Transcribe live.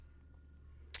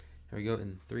Here we go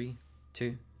in 3,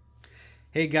 2.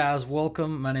 Hey guys,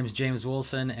 welcome. My name is James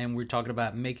Wilson, and we're talking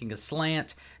about making a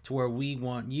slant to where we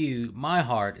want you. My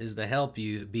heart is to help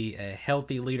you be a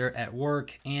healthy leader at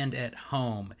work and at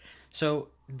home.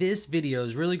 So, this video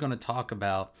is really going to talk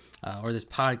about, or this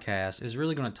podcast is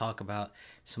really going to talk about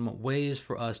some ways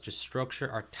for us to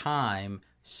structure our time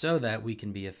so that we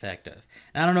can be effective.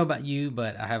 And I don't know about you,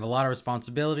 but I have a lot of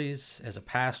responsibilities as a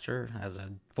pastor, as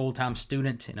a full-time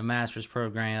student in a master's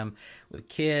program, with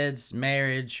kids,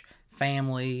 marriage,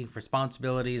 family,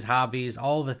 responsibilities, hobbies,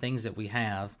 all the things that we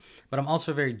have. But I'm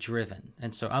also very driven.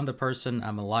 And so I'm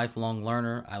a lifelong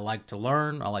learner. I like to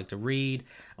learn. I like to read.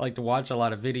 I like to watch a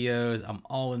lot of videos. I'm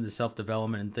all into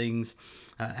self-development and things.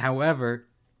 However,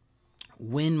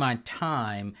 when my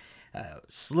time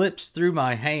slips through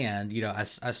my hand,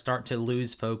 I start to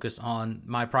lose focus on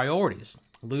my priorities,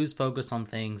 lose focus on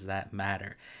things that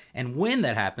matter. And when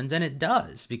that happens, and it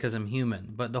does because I'm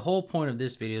human, but the whole point of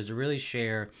this video is to really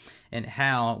share and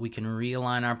how we can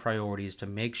realign our priorities to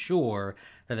make sure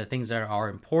that the things that are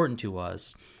important to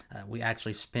us, we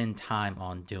actually spend time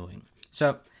on doing.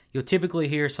 So you'll typically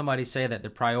hear somebody say that their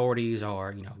priorities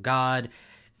are, God,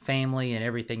 family, and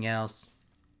everything else.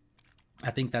 I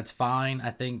think that's fine.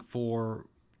 I think for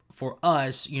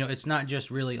us, it's not just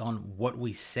really on what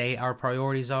we say our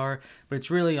priorities are, but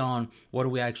it's really on what do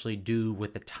we actually do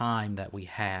with the time that we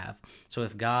have. So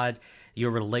if your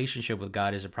relationship with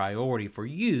God is a priority for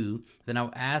you, then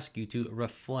I'll ask you to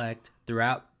reflect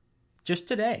throughout just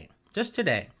today,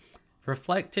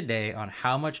 reflect today on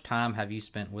how much time have you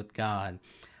spent with God.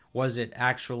 Was it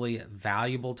actually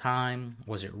valuable time?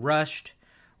 Was it rushed?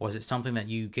 Was it something that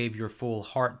you gave your full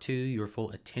heart to, your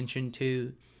full attention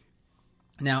to?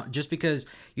 Now, just because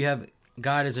you have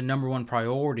God as a number one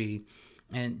priority,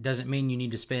 and doesn't mean you need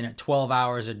to spend 12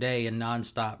 hours a day in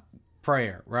nonstop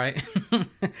prayer, right? I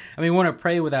mean, you want to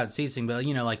pray without ceasing, but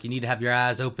you need to have your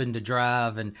eyes open to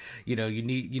drive, and you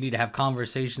need to have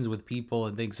conversations with people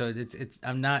and things. So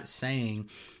I'm not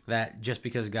saying that just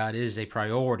because God is a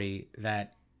priority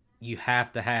that you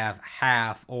have to have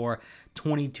half or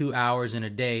 22 hours in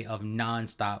a day of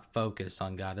nonstop focus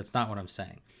on God. That's not what I'm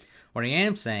saying. What I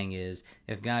am saying is,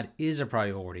 if God is a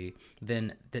priority,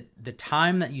 then the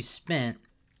time that you spent,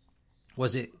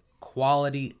 was it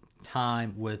quality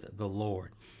time with the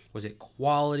Lord? Was it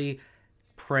quality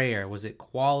prayer? Was it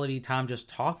quality time just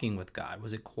talking with God?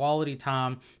 Was it quality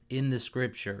time in the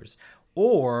scriptures?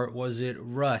 Or was it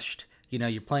rushed?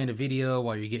 You're playing a video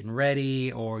while you're getting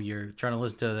ready, or you're trying to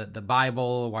listen to the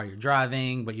Bible while you're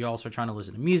driving, but you're also trying to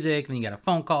listen to music, and then you got a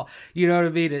phone call. You know what I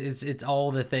mean? It's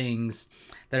all the things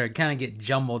that are kind of get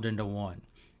jumbled into one.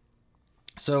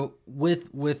 So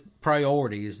with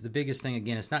priorities, the biggest thing,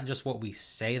 again, it's not just what we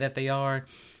say that they are,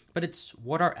 but it's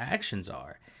what our actions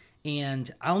are.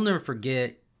 And I'll never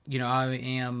forget, I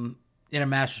am in a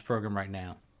master's program right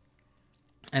now,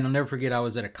 and I'll never forget I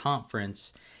was at a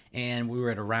conference, and we were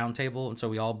at a round table, and so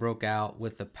we all broke out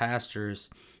with the pastors,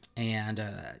 and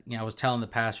I was telling the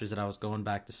pastors that I was going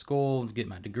back to school to get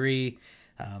my degree,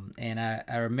 and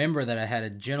I remember that I had a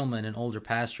gentleman, an older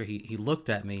pastor, he looked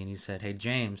at me and he said, "Hey,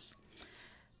 James,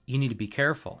 you need to be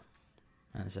careful."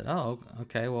 And I said, "Oh,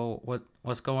 okay, well,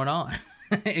 what's going on?"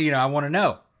 I want to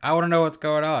know. I want to know what's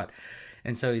going on.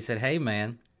 And so he said, "Hey,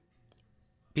 man,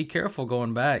 be careful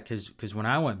going back, because when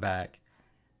I went back,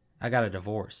 I got a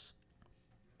divorce."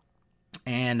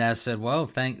 And I said, "Well,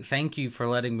 thank you for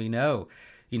letting me know."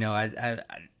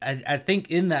 I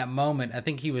think in that moment, I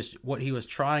think what he was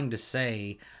trying to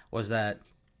say was that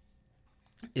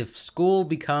if school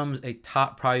becomes a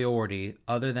top priority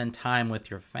other than time with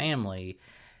your family,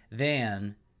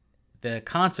 then the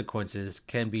consequences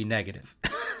can be negative.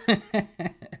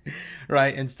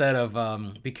 Right? Instead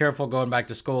of be careful going back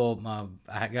to school,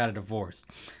 I got a divorce,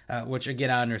 which again,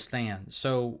 I understand.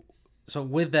 So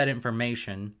with that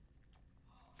information,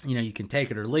 you can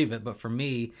take it or leave it. But for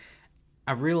me,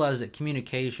 I've realized that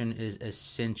communication is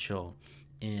essential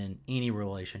in any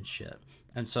relationship.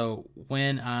 And so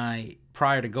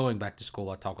prior to going back to school,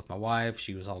 I talked with my wife.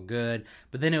 She was all good.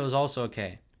 But then it was also,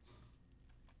 okay,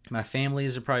 my family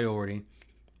is a priority.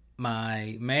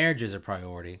 My marriage is a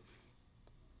priority.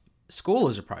 School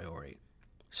is a priority.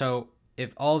 So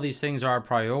if all these things are a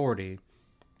priority,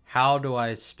 how do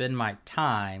I spend my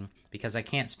time? Because I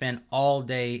can't spend all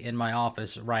day in my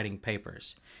office writing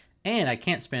papers. And I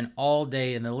can't spend all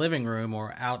day in the living room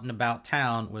or out and about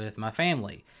town with my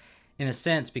family. In a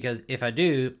sense, because if I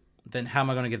do, then how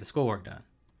am I going to get the schoolwork done?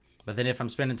 But then if I'm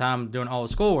spending time doing all the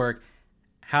schoolwork,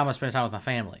 how am I spending time with my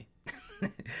family?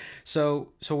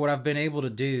 So what I've been able to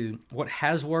do, what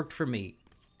has worked for me,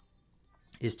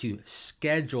 is to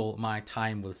schedule my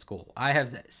time with school. I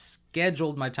have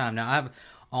scheduled my time. Now I have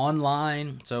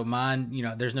online, so mine,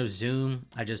 there's no Zoom.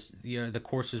 I just, the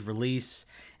courses release,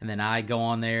 and then I go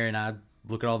on there and I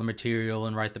look at all the material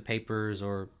and write the papers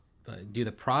or do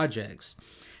the projects.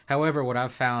 However, what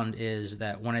I've found is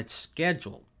that when it's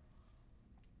scheduled,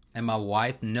 and my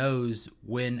wife knows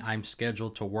when I'm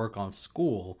scheduled to work on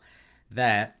school,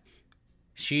 that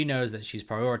she knows that she's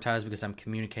prioritized because I'm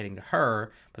communicating to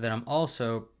her, but then I'm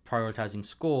also prioritizing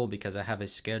school because I have a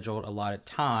scheduled allotted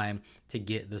time to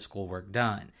get the schoolwork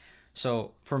done.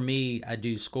 So for me, I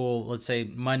do school, let's say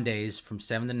Mondays from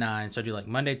 7 to 9. So I do like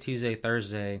Monday, Tuesday,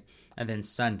 Thursday, and then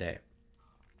Sunday.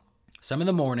 Some in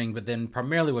the morning, but then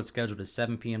primarily what's scheduled is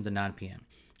 7 p.m. to 9 p.m.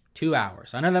 2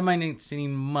 hours. I know that might not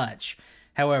seem much.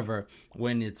 However,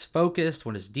 when it's focused,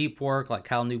 when it's deep work, like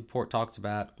Cal Newport talks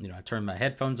about, I turn my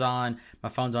headphones on, my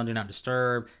phone's on Do Not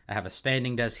Disturb. I have a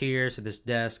standing desk here, so this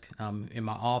desk in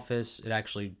my office, it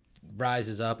actually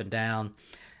rises up and down.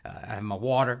 I have my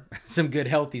water, some good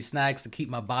healthy snacks to keep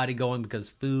my body going because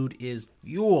food is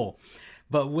fuel.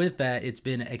 But with that, it's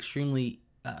been extremely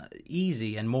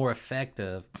easy and more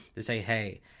effective to say,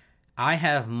 hey, I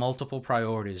have multiple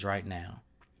priorities right now.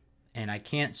 And I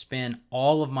can't spend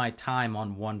all of my time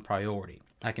on one priority.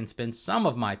 I can spend some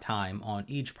of my time on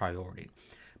each priority.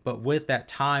 But with that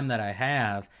time that I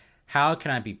have, how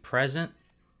can I be present?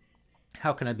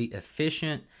 How can I be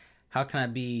efficient? How can I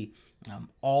be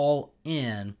all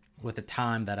in with the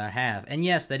time that I have? And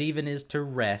yes, that even is to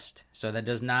rest. So that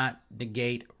does not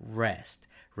negate rest.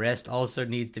 Rest also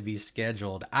needs to be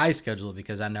scheduled. I schedule it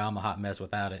because I know I'm a hot mess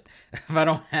without it. If I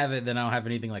don't have it, then I don't have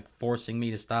anything like forcing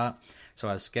me to stop. So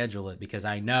I schedule it because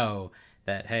I know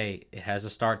that, hey, it has a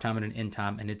start time and an end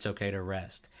time, and it's okay to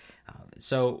rest.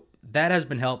 So that has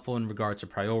been helpful in regards to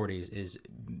priorities, is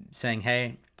saying,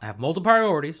 hey, I have multiple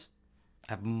priorities.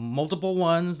 I have multiple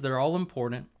ones. They're all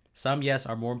important. Some, yes,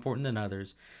 are more important than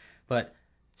others. But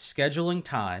scheduling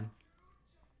time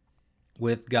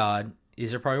with God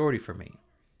is a priority for me.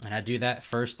 And I do that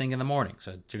first thing in the morning.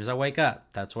 So as soon as I wake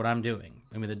up, that's what I'm doing.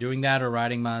 I'm either doing that or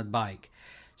riding my bike.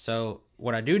 So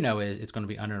what I do know is it's going to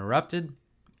be uninterrupted,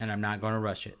 and I'm not going to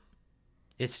rush it.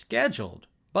 It's scheduled,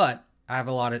 but I've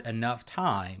allotted enough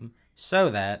time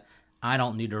so that I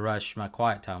don't need to rush my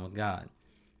quiet time with God.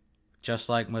 Just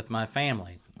like with my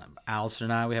family. Allison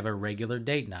and I, we have a regular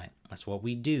date night. That's what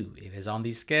we do. It is on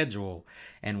the schedule.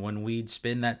 And when we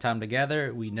spend that time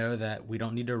together, we know that we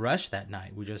don't need to rush that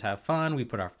night. We just have fun. We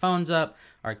put our phones up,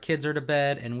 our kids are to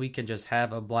bed, and we can just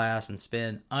have a blast and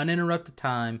spend uninterrupted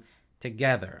time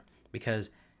together because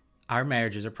our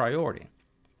marriage is a priority.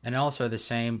 And also the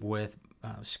same with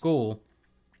school,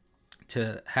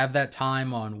 to have that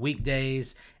time on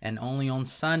weekdays and only on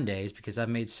Sundays because I've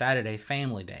made Saturday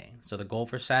family day. So the goal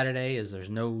for Saturday is there's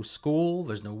no school,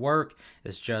 there's no work,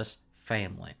 it's just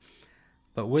family.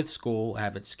 But with school, I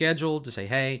have it scheduled to say,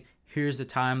 hey, here's the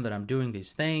time that I'm doing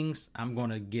these things. I'm going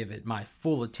to give it my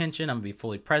full attention. I'm going to be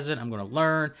fully present. I'm going to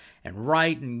learn and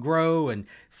write and grow and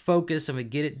focus and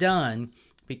get it done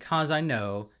because I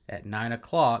know at 9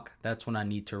 o'clock, that's when I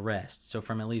need to rest. So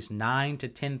from at least 9 to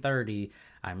 10:30,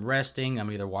 I'm resting.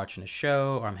 I'm either watching a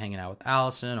show or I'm hanging out with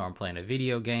Allison or I'm playing a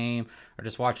video game or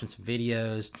just watching some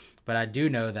videos. But I do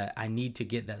know that I need to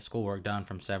get that schoolwork done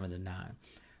from 7 to 9.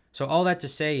 So all that to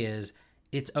say is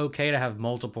it's okay to have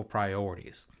multiple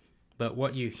priorities. But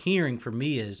what you're hearing from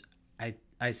me is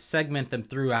I segment them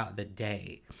throughout the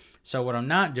day. So what I'm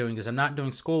not doing is I'm not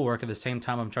doing schoolwork at the same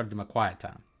time I'm trying to do my quiet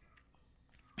time.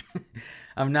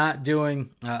 I'm not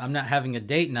having a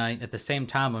date night at the same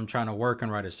time I'm trying to work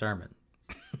and write a sermon.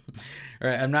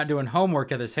 Right? I'm not doing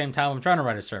homework at the same time I'm trying to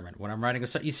write a sermon. When I'm writing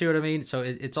you see what I mean? So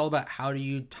it's all about how do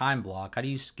you time block? How do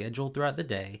you schedule throughout the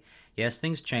day? Yes,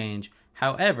 things change.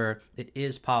 However, it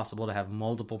is possible to have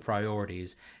multiple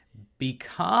priorities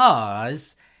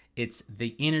because it's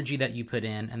the energy that you put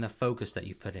in and the focus that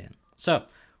you put in. So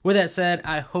with that said,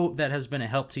 I hope that has been a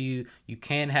help to you. You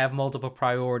can have multiple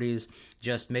priorities.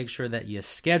 Just make sure that you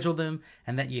schedule them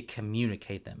and that you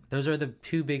communicate them. Those are the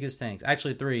two biggest things.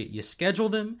 Actually, three. You schedule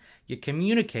them, you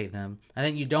communicate them, and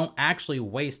then you don't actually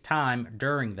waste time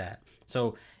during that.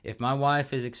 So if my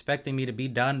wife is expecting me to be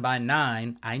done by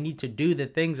 9, I need to do the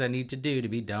things I need to do to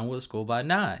be done with school by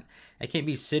 9. I can't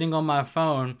be sitting on my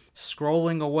phone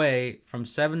scrolling away from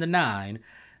 7 to 9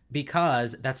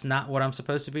 because that's not what I'm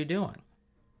supposed to be doing.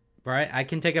 right? I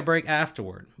can take a break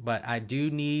afterward, but I do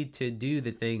need to do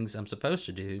the things I'm supposed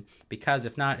to do, because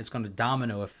if not, it's going to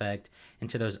domino effect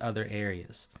into those other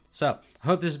areas. So I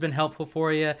hope this has been helpful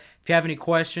for you. If you have any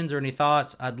questions or any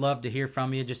thoughts, I'd love to hear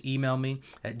from you. Just email me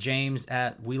at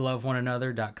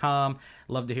james@weloveoneanother.com.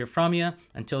 Love to hear from you.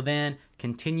 Until then,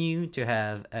 continue to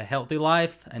have a healthy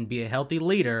life and be a healthy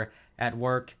leader at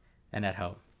work and at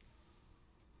home.